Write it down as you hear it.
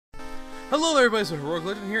Hello everybody, so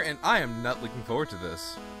HeroicLegend here, and I am not looking forward to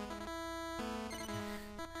this.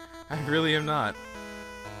 I really am not.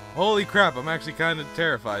 Holy crap, I'm actually kind of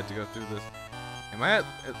terrified to go through this. Am I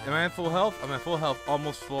at full health? I'm at full health,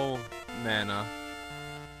 almost full mana.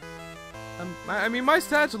 I mean, my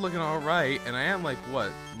stats are looking alright, and I am like,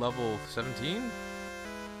 what, level 17?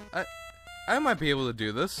 I might be able to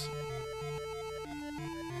do this.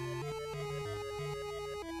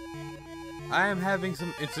 I am having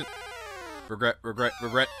some instant regret.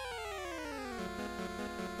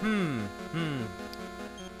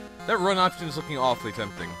 That run option is looking awfully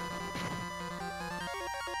tempting.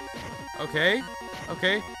 Okay.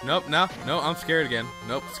 Nope, no, I'm scared again.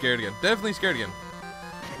 Nope, scared again. Definitely scared again.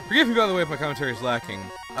 Forgive me, by the way, if my commentary is lacking.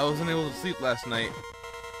 I wasn't able to sleep last night,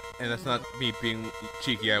 and that's not me being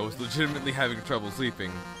cheeky. I was legitimately having trouble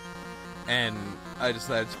sleeping. And I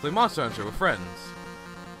decided to play Monster Hunter with friends.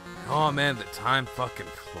 Oh man, the time fucking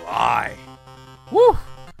fly. Woo!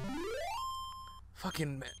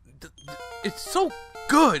 Fucking man, it's so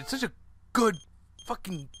good. It's such a good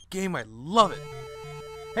fucking game. I love it.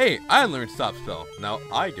 Hey, I learned Stop Spell. Now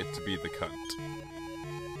I get to be the cunt.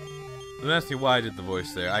 Don't ask me why I did the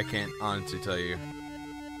voice there. I can't honestly tell you.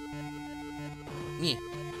 Yeah.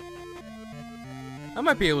 I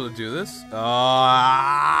might be able to do this.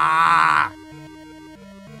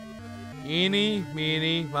 Eeny,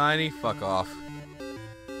 meeny, miny, fuck off.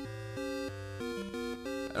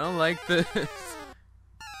 I don't like this.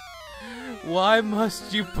 Why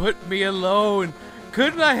must you put me alone?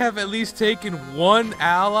 Couldn't I have at least taken one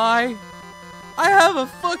ally? I have a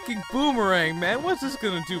fucking boomerang, man. What's this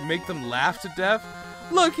gonna do? Make them laugh to death?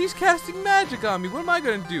 Look, he's casting magic on me. What am I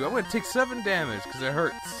gonna do? I'm gonna take 7 damage because it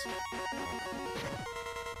hurts.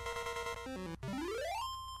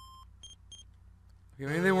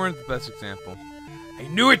 Maybe they weren't the best example. I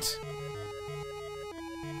knew it!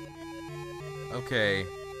 Okay.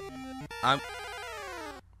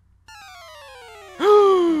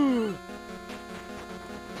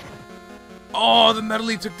 Oh, the Metal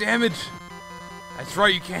Lead took damage! That's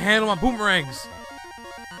right, you can't handle my boomerangs!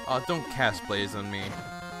 Oh, don't cast Blaze on me.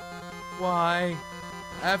 Why?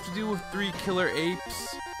 I have to deal with 3 killer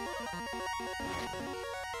apes?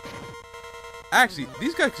 Actually,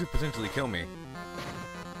 these guys could potentially kill me.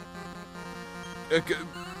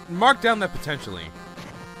 Mark down that potentially.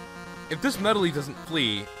 If this Metal Lead doesn't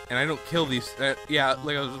flee, and I don't kill these, yeah,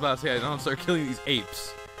 like I was about to say, I don't start killing these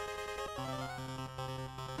apes.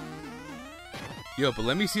 Yo, but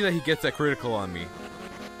let me see that he gets that critical on me.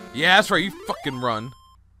 Yeah, that's right, you fucking run.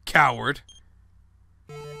 Coward.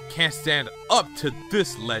 Can't stand up to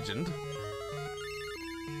this legend.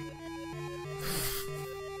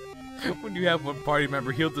 When you have one party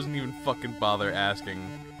member, he doesn't even fucking bother asking.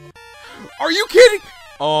 Are you kidding?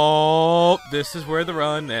 Oh, this is where the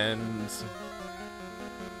run ends.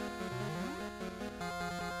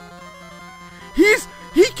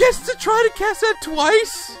 He gets to try to cast that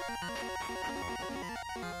twice?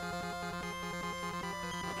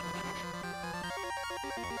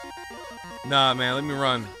 Nah, man, let me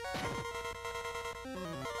run.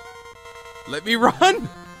 Let me run?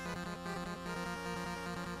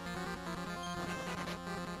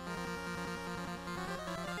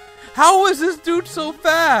 How is this dude so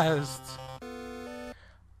fast?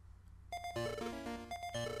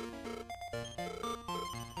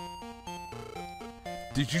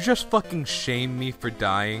 Did you just fucking shame me for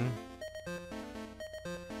dying?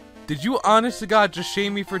 Did you honest to God just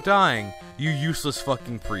shame me for dying, you useless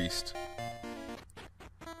fucking priest?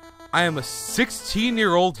 I am a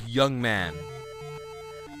 16-year-old young man.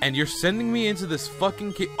 And you're sending me into this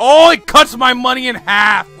fucking Oh, it cuts my money in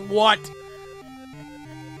half! What?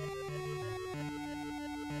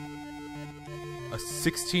 A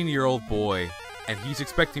 16-year-old boy, and he's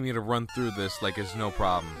expecting me to run through this like it's no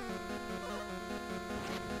problem.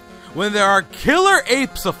 When there are killer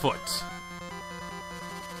apes afoot!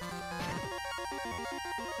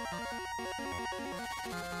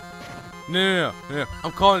 No,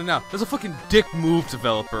 I'm calling it now. That's a fucking dick move,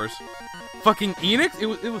 developers. Fucking Enix? It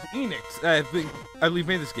was Enix, I believe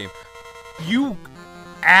made this game. You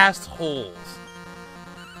assholes.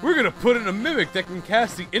 We're gonna put in a mimic that can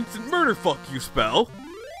cast the instant murder fuck you spell.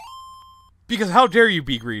 Because how dare you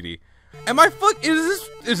be greedy? Am I is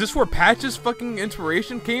this where Patch's fucking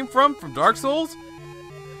inspiration came from Dark Souls?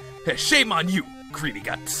 Hey, shame on you, greedy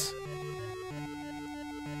guts.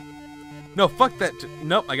 No, fuck that.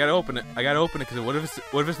 Nope, I gotta open it. I gotta open it because what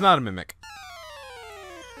if it's not a mimic?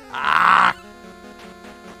 Ah!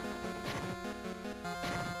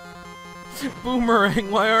 Boomerang,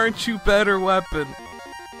 why aren't you better weapon?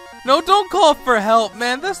 No, don't call for help,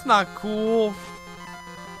 man. That's not cool.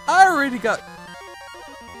 I already got...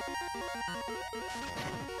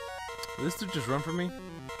 Did this dude just run from me?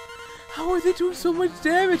 How are they doing so much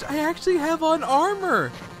damage? I actually have on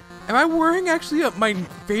armor. Am I wearing actually my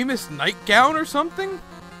famous nightgown or something?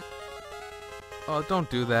 Oh, don't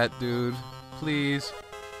do that, dude. Please.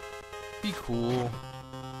 Be cool.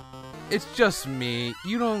 It's just me.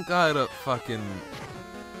 You don't gotta fucking...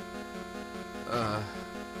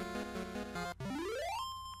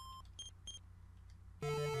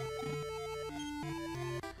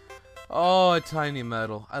 Oh, a tiny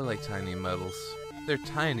metal. I like tiny metals. They're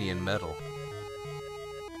tiny and metal.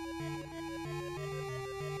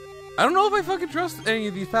 I don't know if I fucking trust any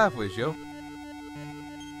of these pathways, yo.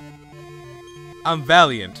 I'm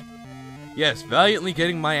valiant. Yes, valiantly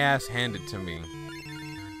getting my ass handed to me.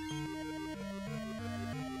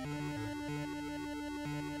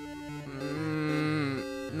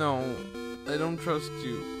 No, I don't trust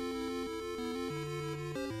you.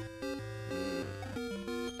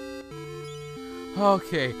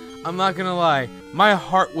 Okay, I'm not gonna lie. My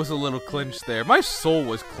heart was a little clenched there. My soul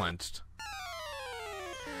was clenched.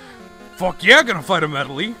 Fuck yeah, gonna fight a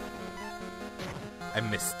medley. I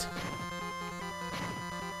missed.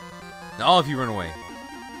 Now all of you run away.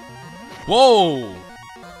 Whoa!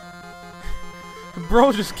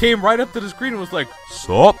 Bro just came right up to the screen and was like,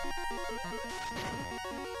 "Sup?"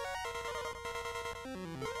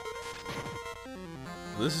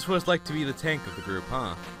 This is what it's like to be the tank of the group,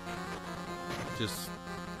 huh? Just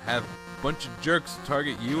have a bunch of jerks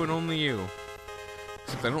target you and only you.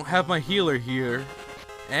 Except I don't have my healer here.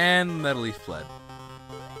 And Medley fled.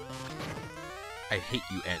 I hate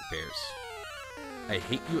you, ant bears. I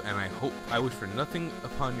hate you, and I hope I wish for nothing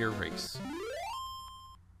upon your race.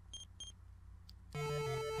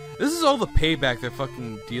 This is all the payback they're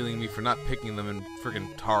fucking dealing me for not picking them in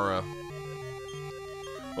friggin' Tara.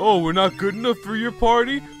 Oh, we're not good enough for your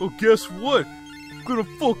party? Well, guess what? I'm gonna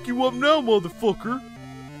fuck you up now, motherfucker.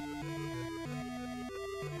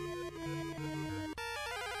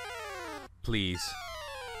 Please.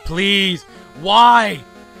 Please! Why?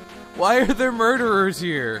 Why are there murderers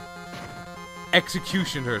here?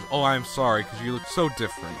 Executioners. Oh, I'm sorry, because you look so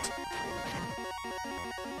different.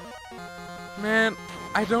 Man,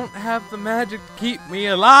 I don't have the magic to keep me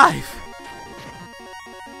alive!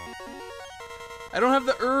 I don't have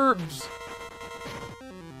the herbs!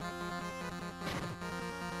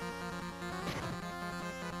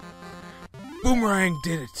 Boomerang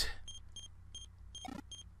did it!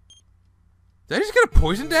 Did I just get a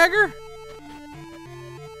poison dagger?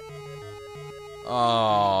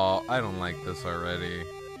 Oh, I don't like this already.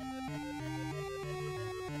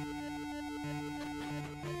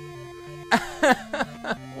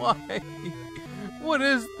 Why? What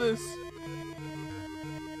is this?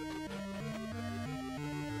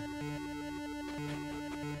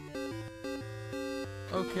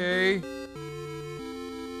 Okay.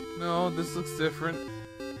 No, this looks different.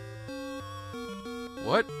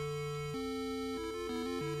 What?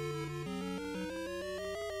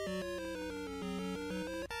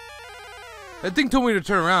 That thing told me to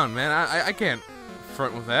turn around, man. I can't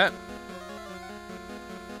front with that.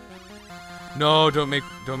 No, don't make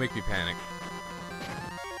me panic.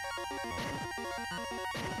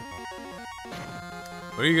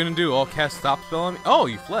 What are you gonna do? All cast stop spell on me? Oh,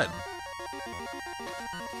 you fled.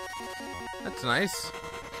 That's nice.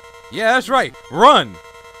 Yeah, that's right. Run!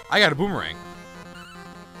 I got a boomerang.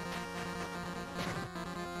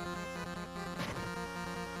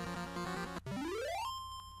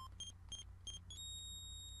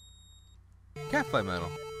 Catfly medal.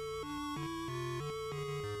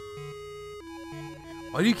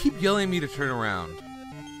 Why do you keep yelling at me to turn around?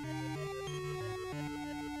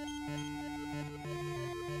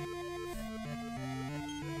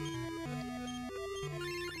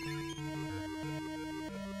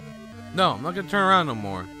 No, I'm not gonna turn around no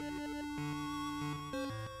more.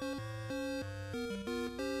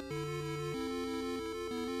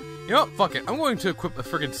 You know what? Fuck it. I'm going to equip a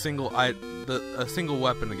friggin' a single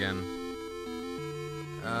weapon again.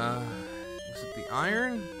 Is it the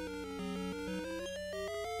iron?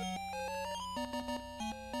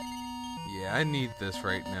 Yeah, I need this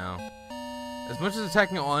right now. As much as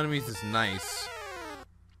attacking all enemies is nice,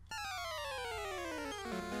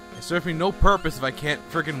 it serves me no purpose if I can't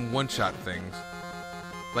friggin' one-shot things.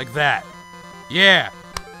 Like that. Yeah!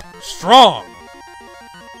 Strong!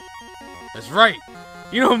 That's right!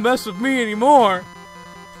 You don't mess with me anymore!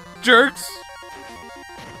 Jerks!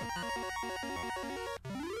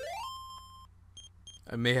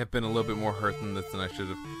 I may have been a little bit more hurt than this than I should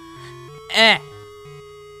have. Eh!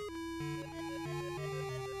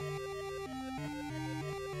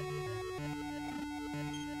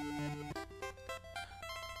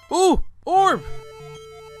 Ooh! Orb!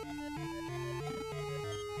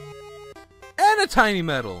 And a tiny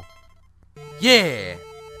medal! Yeah!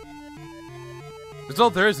 That's all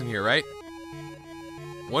there is in here, right?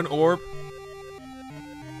 One orb.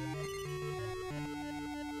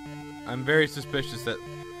 I'm very suspicious that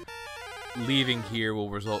leaving here will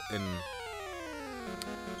result in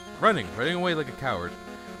running away like a coward.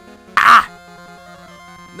 Ah!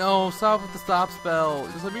 No, stop with the stop spell.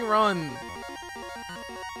 Just let me run.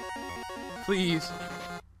 Please.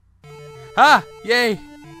 Ah! Yay!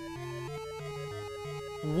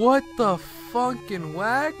 What the fucking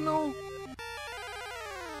wagnall?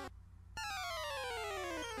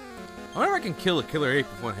 I wonder if I can kill a killer ape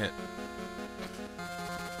with one hit.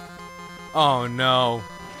 Oh no.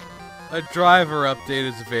 A driver update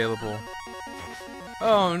is available.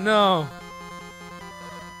 Oh no.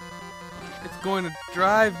 It's going to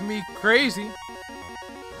drive me crazy.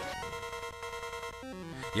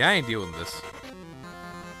 Yeah, I ain't dealing with this.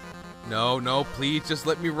 No, no, please just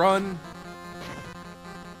let me run.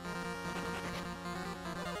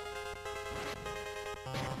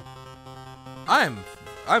 I'm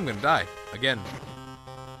gonna die again.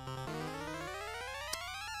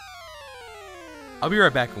 I'll be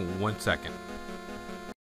right back in 1 second.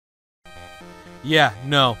 Yeah,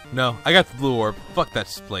 no. I got the blue orb. Fuck that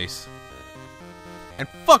place. And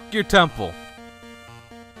fuck your temple.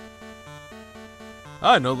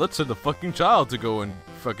 Ah, no, let's send the fucking child to go and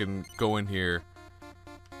fucking go in here.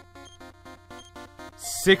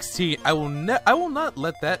 16. I will not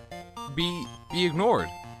let that be ignored.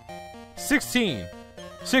 16.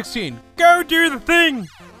 16. Go do the thing!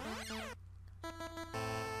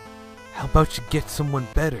 How about you get someone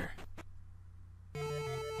better?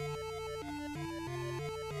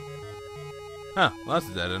 Huh, well that's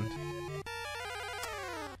a dead end.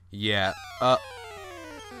 Yeah,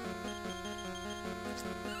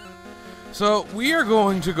 so, we are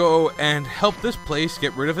going to go and help this place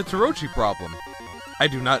get rid of its Orochi problem. I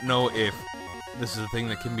do not know if this is a thing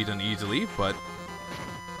that can be done easily, but...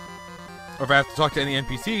 or if I have to talk to any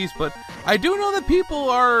NPCs, but I do know that people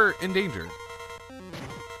are in danger.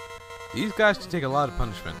 These guys can take a lot of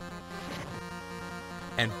punishment.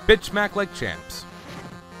 And bitch smack like champs.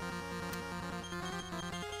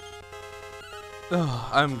 Oh,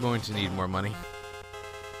 I'm going to need more money.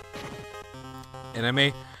 And I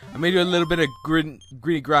may do a little bit of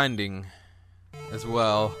greedy grinding as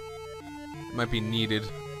well. It might be needed.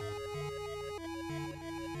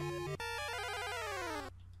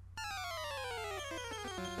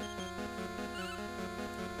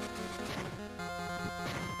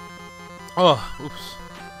 Oh, oops.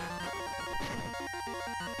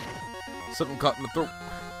 Something caught in the throat.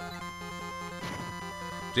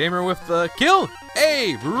 Jamer with the kill!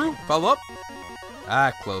 Hey, Ruru, follow up.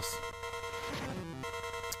 Ah, close.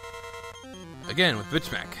 Again with bitch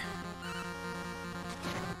smack.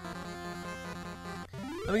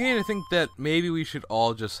 I'm beginning to think that maybe we should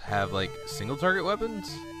all just have like single target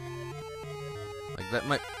weapons. Like that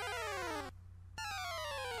might.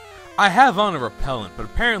 I have on a repellent, but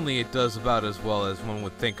apparently it does about as well as one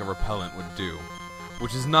would think a repellent would do,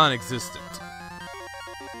 which is non-existent.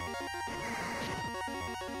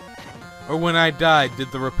 Or when I died,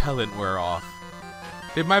 did the repellent wear off?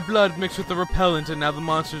 Did my blood mix with the repellent and now the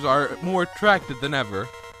monsters are more attracted than ever?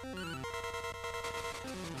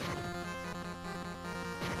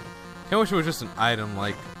 I wish it was just an item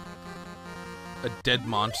like a dead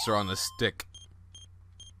monster on a stick.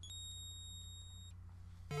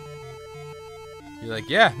 You're like,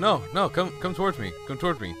 yeah, no, come towards me. Come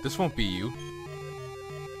towards me. This won't be you.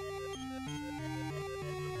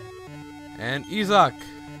 And Izak.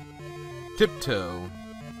 Tiptoe.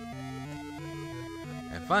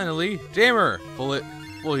 And finally, Jamer!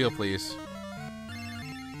 Full heal, please.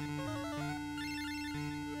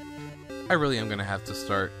 I really am gonna have to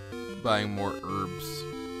start buying more herbs.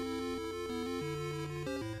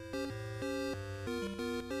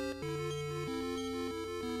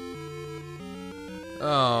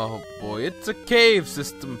 Oh boy, it's a cave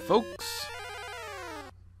system, folks.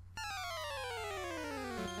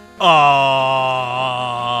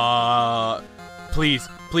 Please,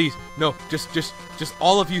 no, just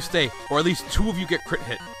all of you stay, or at least 2 of you get crit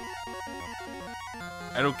hit.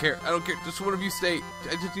 I don't care, just one of you stay.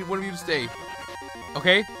 I just need one of you to stay.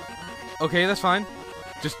 Okay, that's fine.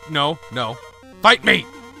 Just, no, fight me!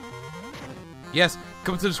 Yes,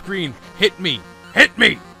 come to the screen, hit me!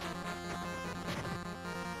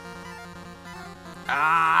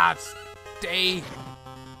 Ah, stay!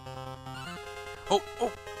 Oh,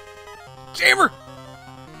 Jamer!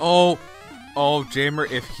 Oh, Jamer,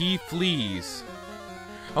 if he flees.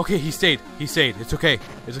 Okay, he stayed. He stayed. It's okay.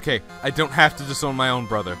 It's okay. I don't have to disown my own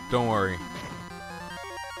brother. Don't worry.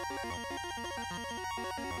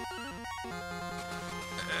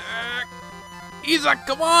 Isaac,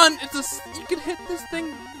 come on! You can hit this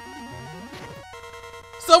thing.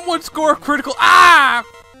 Someone score a critical. Ah!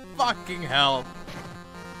 Fucking hell.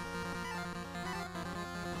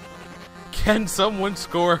 Can someone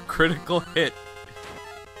score a critical hit?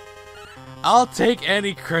 I'll take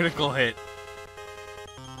any critical hit.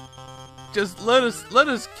 Just let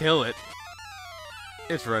us kill it.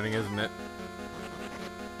 It's running, isn't it?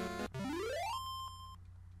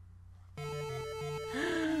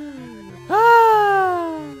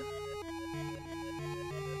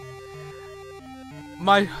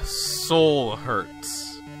 My soul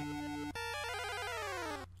hurts.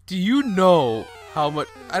 Do you know how much?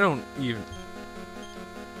 I don't even.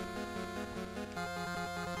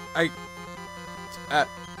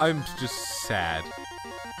 I'm just sad.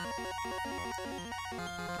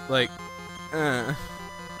 Like, that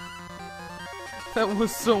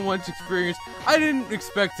was so much experience. I didn't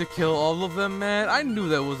expect to kill all of them, man. I knew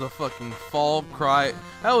that was a fucking fall cry.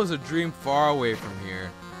 That was a dream far away from here.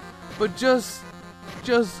 But just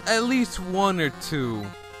at least one or two.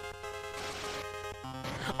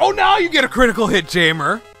 Oh, now you get a critical hit,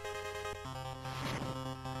 Jamer.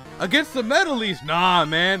 Against the Metalies? Nah,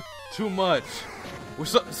 man. Too much.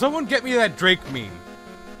 Someone get me that Drake meme.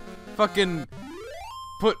 Fucking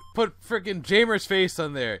put frickin' Jamer's face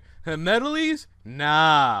on there. Metalies?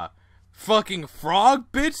 Nah. Fucking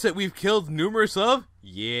frog bitch that we've killed numerous of?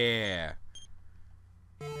 Yeah.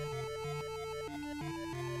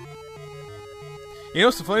 You know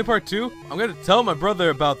what's the funny part too? I'm gonna tell my brother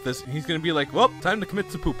about this and he's gonna be like, well, time to commit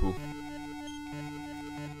to poo-poo.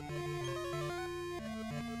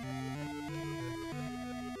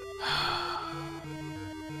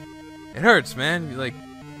 It hurts, man. You're like,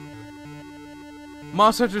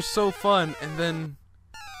 Monster Hunter's so fun, and then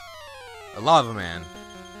a Lava Man.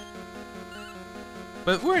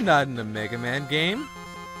 But we're not in a Mega Man game.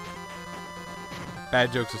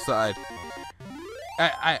 Bad jokes aside.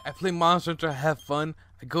 I play Monster Hunter, I have fun.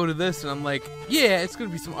 I go to this and I'm like, yeah, it's gonna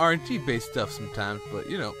be some RNG based stuff sometimes, but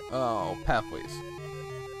you know, oh, pathways.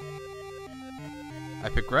 I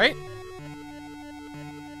pick right?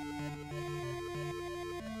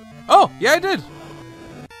 Oh, yeah, I did.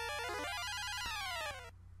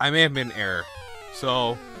 I may have made an error.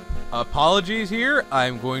 So, apologies here.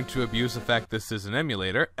 I'm going to abuse the fact this is an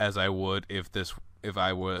emulator, as I would if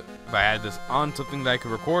I had this on something that I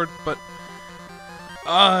could record, but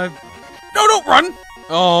no, don't run!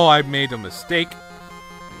 Oh, I made a mistake.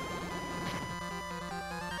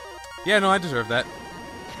 Yeah, no, I deserve that.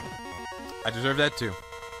 I deserve that too.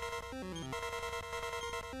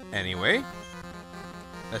 Anyway,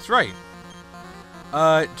 that's right.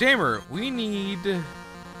 Jamer, we need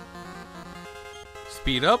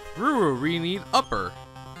speed up. Ruru, we need upper.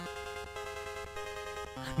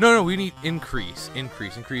 No, we need increase.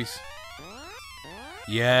 Increase.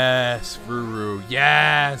 Yes, Ruru,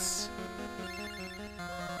 yes!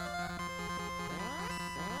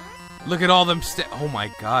 Look at all them oh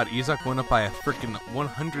my god, Isaac went up by a freaking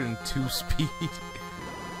 102 speed.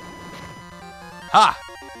 Ha!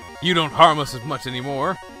 You don't harm us as much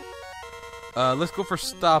anymore. Let's go for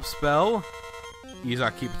stop spell.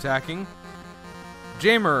 Isaac, keep attacking.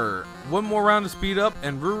 Jamer, one more round to speed up,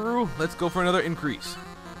 and Ruru, let's go for another increase.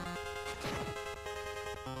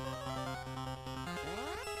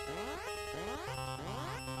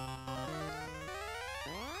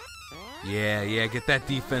 Yeah, get that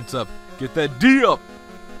defense up. Get that D up.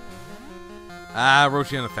 Ah,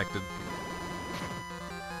 Roshi unaffected.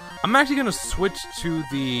 I'm actually gonna switch to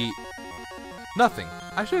the nothing.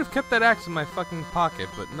 I should have kept that axe in my fucking pocket,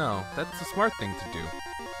 but no, that's the smart thing to do.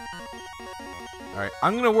 Alright,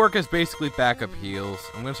 I'm gonna work as basically backup heals.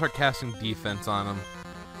 I'm gonna start casting defense on him.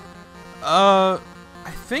 I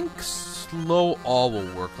think slow all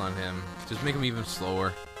will work on him. Just make him even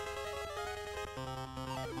slower.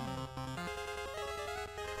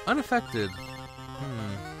 Unaffected.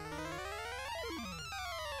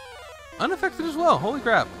 Unaffected as well. Holy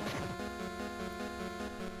crap.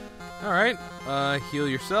 Alright. Heal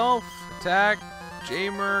yourself. Attack.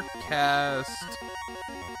 Jamer. Cast.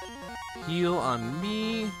 Heal on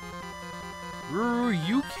me. Ruru,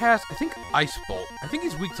 you cast, I think, Ice Bolt. I think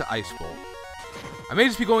he's weak to Ice Bolt. I may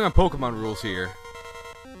just be going on Pokemon rules here.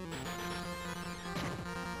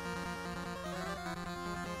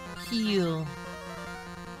 Heal.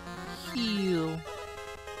 Heal.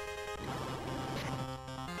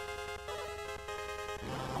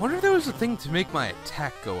 I wonder if there was a thing to make my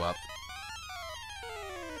attack go up.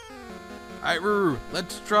 Alright, Ruru,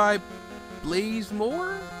 let's try Blaze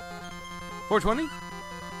more? 420?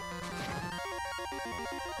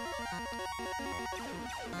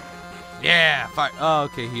 Yeah, fire. Oh,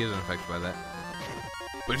 okay, he isn't affected by that.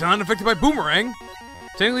 But he's not affected by Boomerang.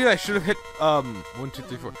 Technically, I should have hit, 1, 2,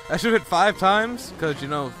 3, 4. I should have hit 5 times, because, you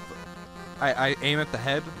know, I aim at the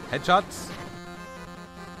headshots.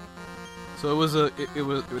 So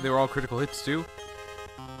they were all critical hits, too.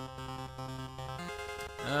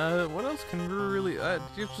 What else can we really,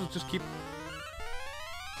 just keep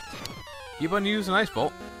on using Ice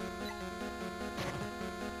Bolt.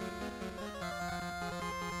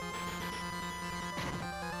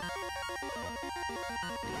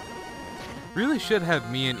 Really should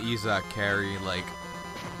have me and Izak carry, like,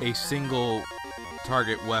 a single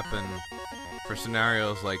target weapon for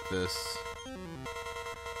scenarios like this.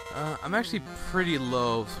 I'm actually pretty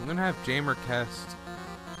low, so I'm gonna have Jamer cast.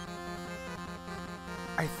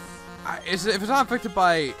 If it's not affected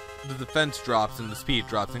by the defense drops and the speed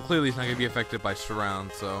drops, then clearly it's not gonna be affected by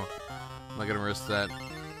surround, so I'm not gonna risk that.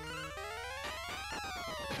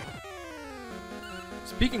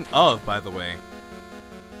 Speaking of, by the way,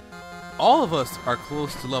 all of us are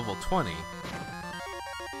close to level 20.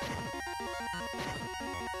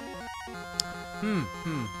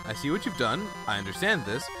 I see what you've done. I understand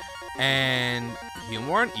this. And heal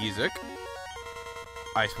more on Izak.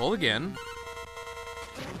 Ice Bolt again.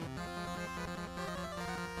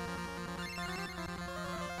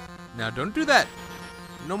 Now don't do that.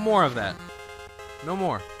 No more of that. No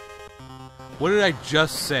more. What did I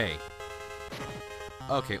just say?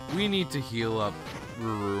 Okay, we need to heal up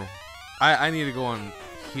Ruru. I need to go on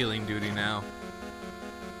healing duty now.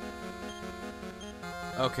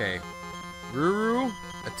 Okay. Ruru,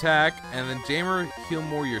 attack, and then Jamer, heal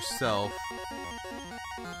more yourself.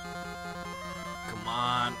 Come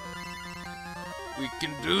on. We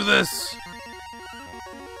can do this!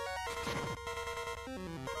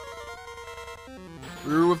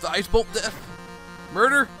 Ruru with the Ice Bolt death.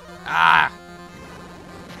 Murder? Ah!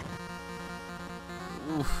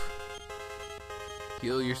 Oof.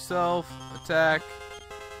 Heal yourself, attack,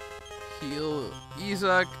 heal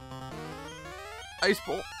Izak, Ice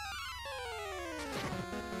Bolt.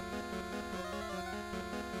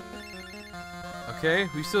 Okay,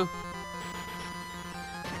 we still...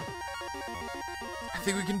 I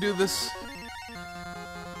think we can do this.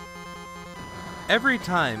 Every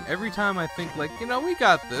time I think, like, you know, we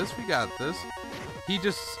got this, he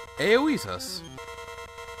just AoEs us.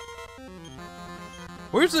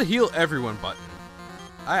 Where's the heal everyone button?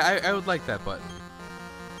 I would like that button.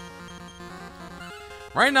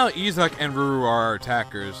 Right now, Izak and Ruru are our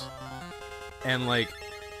attackers. And, like,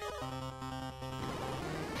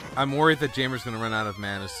 I'm worried that Jamer's gonna run out of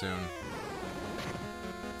mana soon.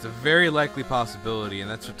 It's a very likely possibility, and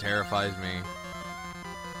that's what terrifies me.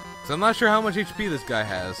 So I'm not sure how much HP this guy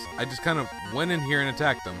has. I just kind of went in here and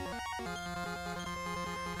attacked him.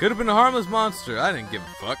 Could have been a harmless monster. I didn't give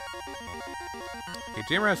a fuck. Okay,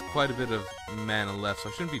 Jamer has quite a bit of mana left, so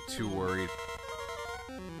I shouldn't be too worried.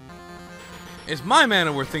 It's my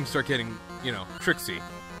mana where things start getting, you know, tricksy.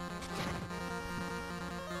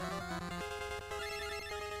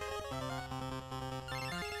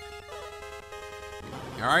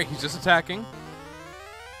 Alright, he's just attacking.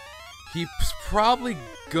 He's probably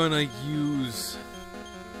gonna use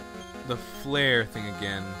the flare thing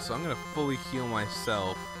again, so I'm gonna fully heal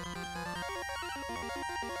myself.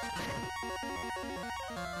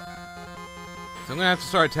 So I'm gonna have to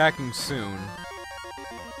start attacking soon.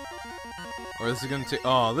 Or this is gonna take...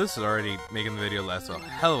 Oh, this is already making the video last a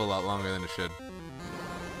hell of a lot longer than it should.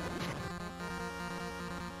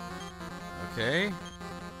 Okay.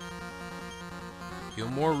 Heal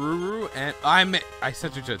more Ruru, and... I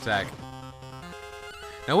sent her to attack.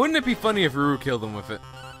 Now, wouldn't it be funny if Ruru killed him with it?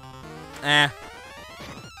 Eh.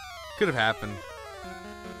 Could have happened.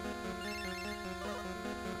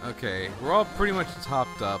 Okay, we're all pretty much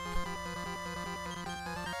topped up.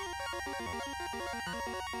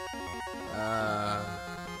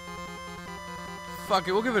 Fuck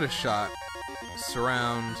it, we'll give it a shot.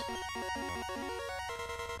 Surround.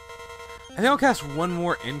 I think I'll cast one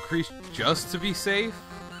more increase just to be safe.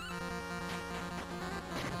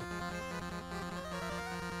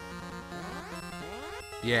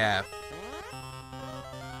 Yeah.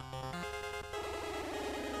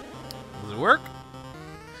 Does it work?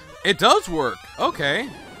 It does work! Okay.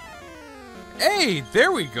 Hey,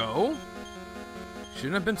 there we go!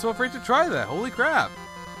 Shouldn't have been so afraid to try that. Holy crap.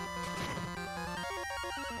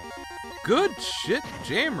 Good shit,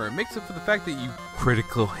 Jamer. It makes up for the fact that you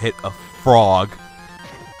critical hit a frog.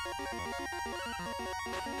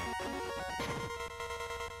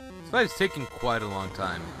 So But it's taking quite a long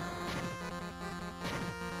time.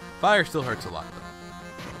 Fire still hurts a lot,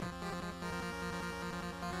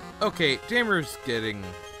 though. Okay, Jamer's getting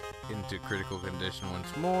into critical condition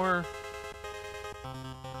once more.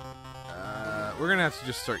 We're gonna have to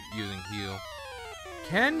just start using heal.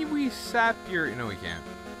 Can we sap your... No, we can't.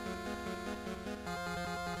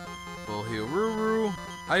 Full heal Ruru.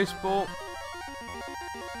 Ice Bolt.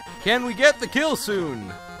 Can we get the kill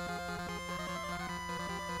soon?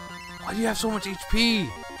 Why do you have so much HP?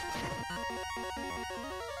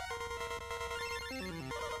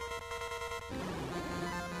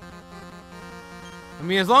 I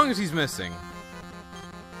mean, as long as he's missing.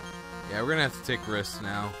 Yeah, we're gonna have to take risks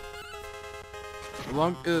now.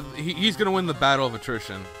 He's gonna win the battle of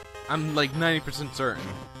attrition. I'm like 90% certain.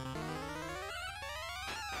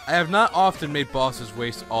 I have not often made bosses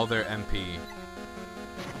waste all their MP.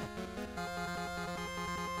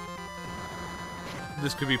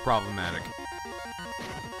 This could be problematic.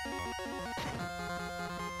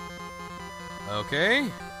 Okay.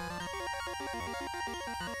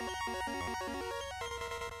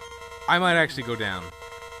 I might actually go down.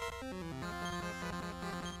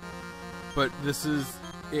 But this is...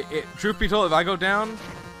 truth be told, if I go down,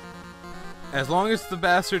 as long as the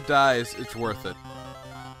bastard dies, it's worth it.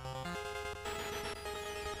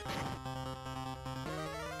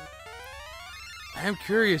 I am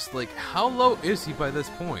curious, like, how low is he by this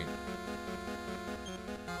point?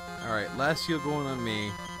 Alright, last heal going on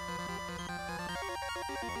me.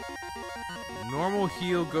 Normal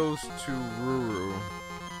heal goes to Ruru.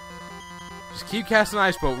 Just keep casting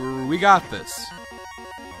Ice Bolt, Ruru. We got this.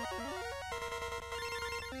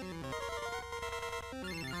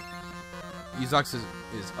 Ezox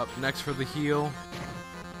is up next for the heal.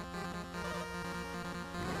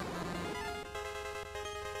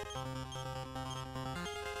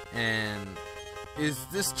 And is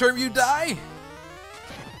this turn you die?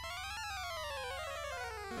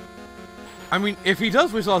 I mean, if he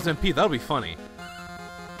does waste all his MP, that'll be funny.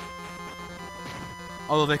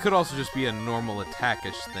 Although they could also just be a normal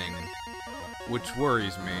attackish thing, which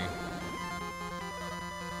worries me.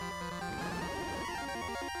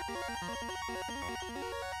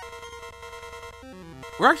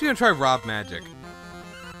 We're actually gonna try Rob Magic.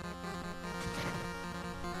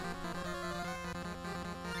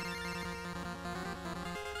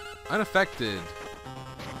 Unaffected.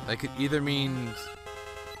 That could either mean...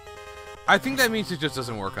 I think that means it just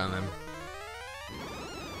doesn't work on them.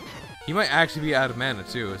 He might actually be out of mana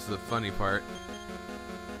too, is the funny part.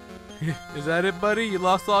 Is that it, buddy? You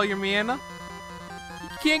lost all your mana?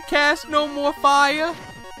 You can't cast no more fire?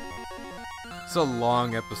 It's a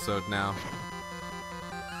long episode now.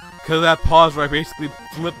 Cause of that pause where I basically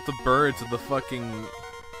flipped the birds of the fucking...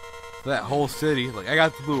 that whole city. Like, I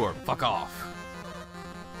got the blue orb. Fuck off.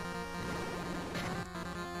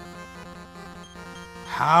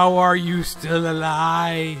 How are you still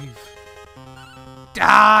alive?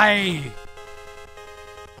 Die!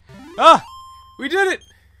 Ah! We did it!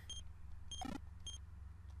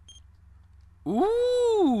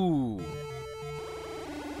 Ooh!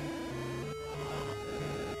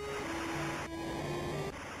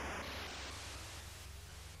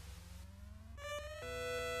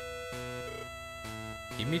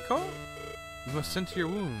 Himiko? You must tend to your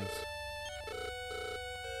wounds.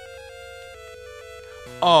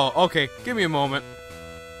 Oh, okay. Give me a moment.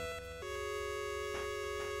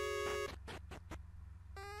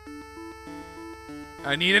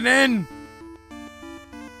 I need an inn!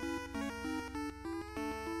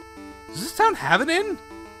 Does this town have an inn?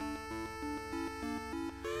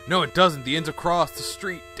 No, it doesn't. The inn's across the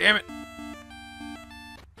street. Damn it.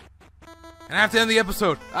 And I have to end the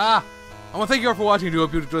episode. Ah! I want to thank you all for watching. I do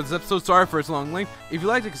hope you enjoyed this episode. Sorry for its long length. If you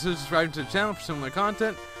liked it, consider subscribing to the channel for similar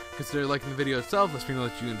content. Consider liking the video itself. Let me know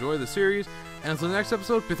that you enjoy the series. And until the next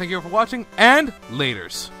episode, thank you all for watching, and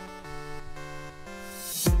laters.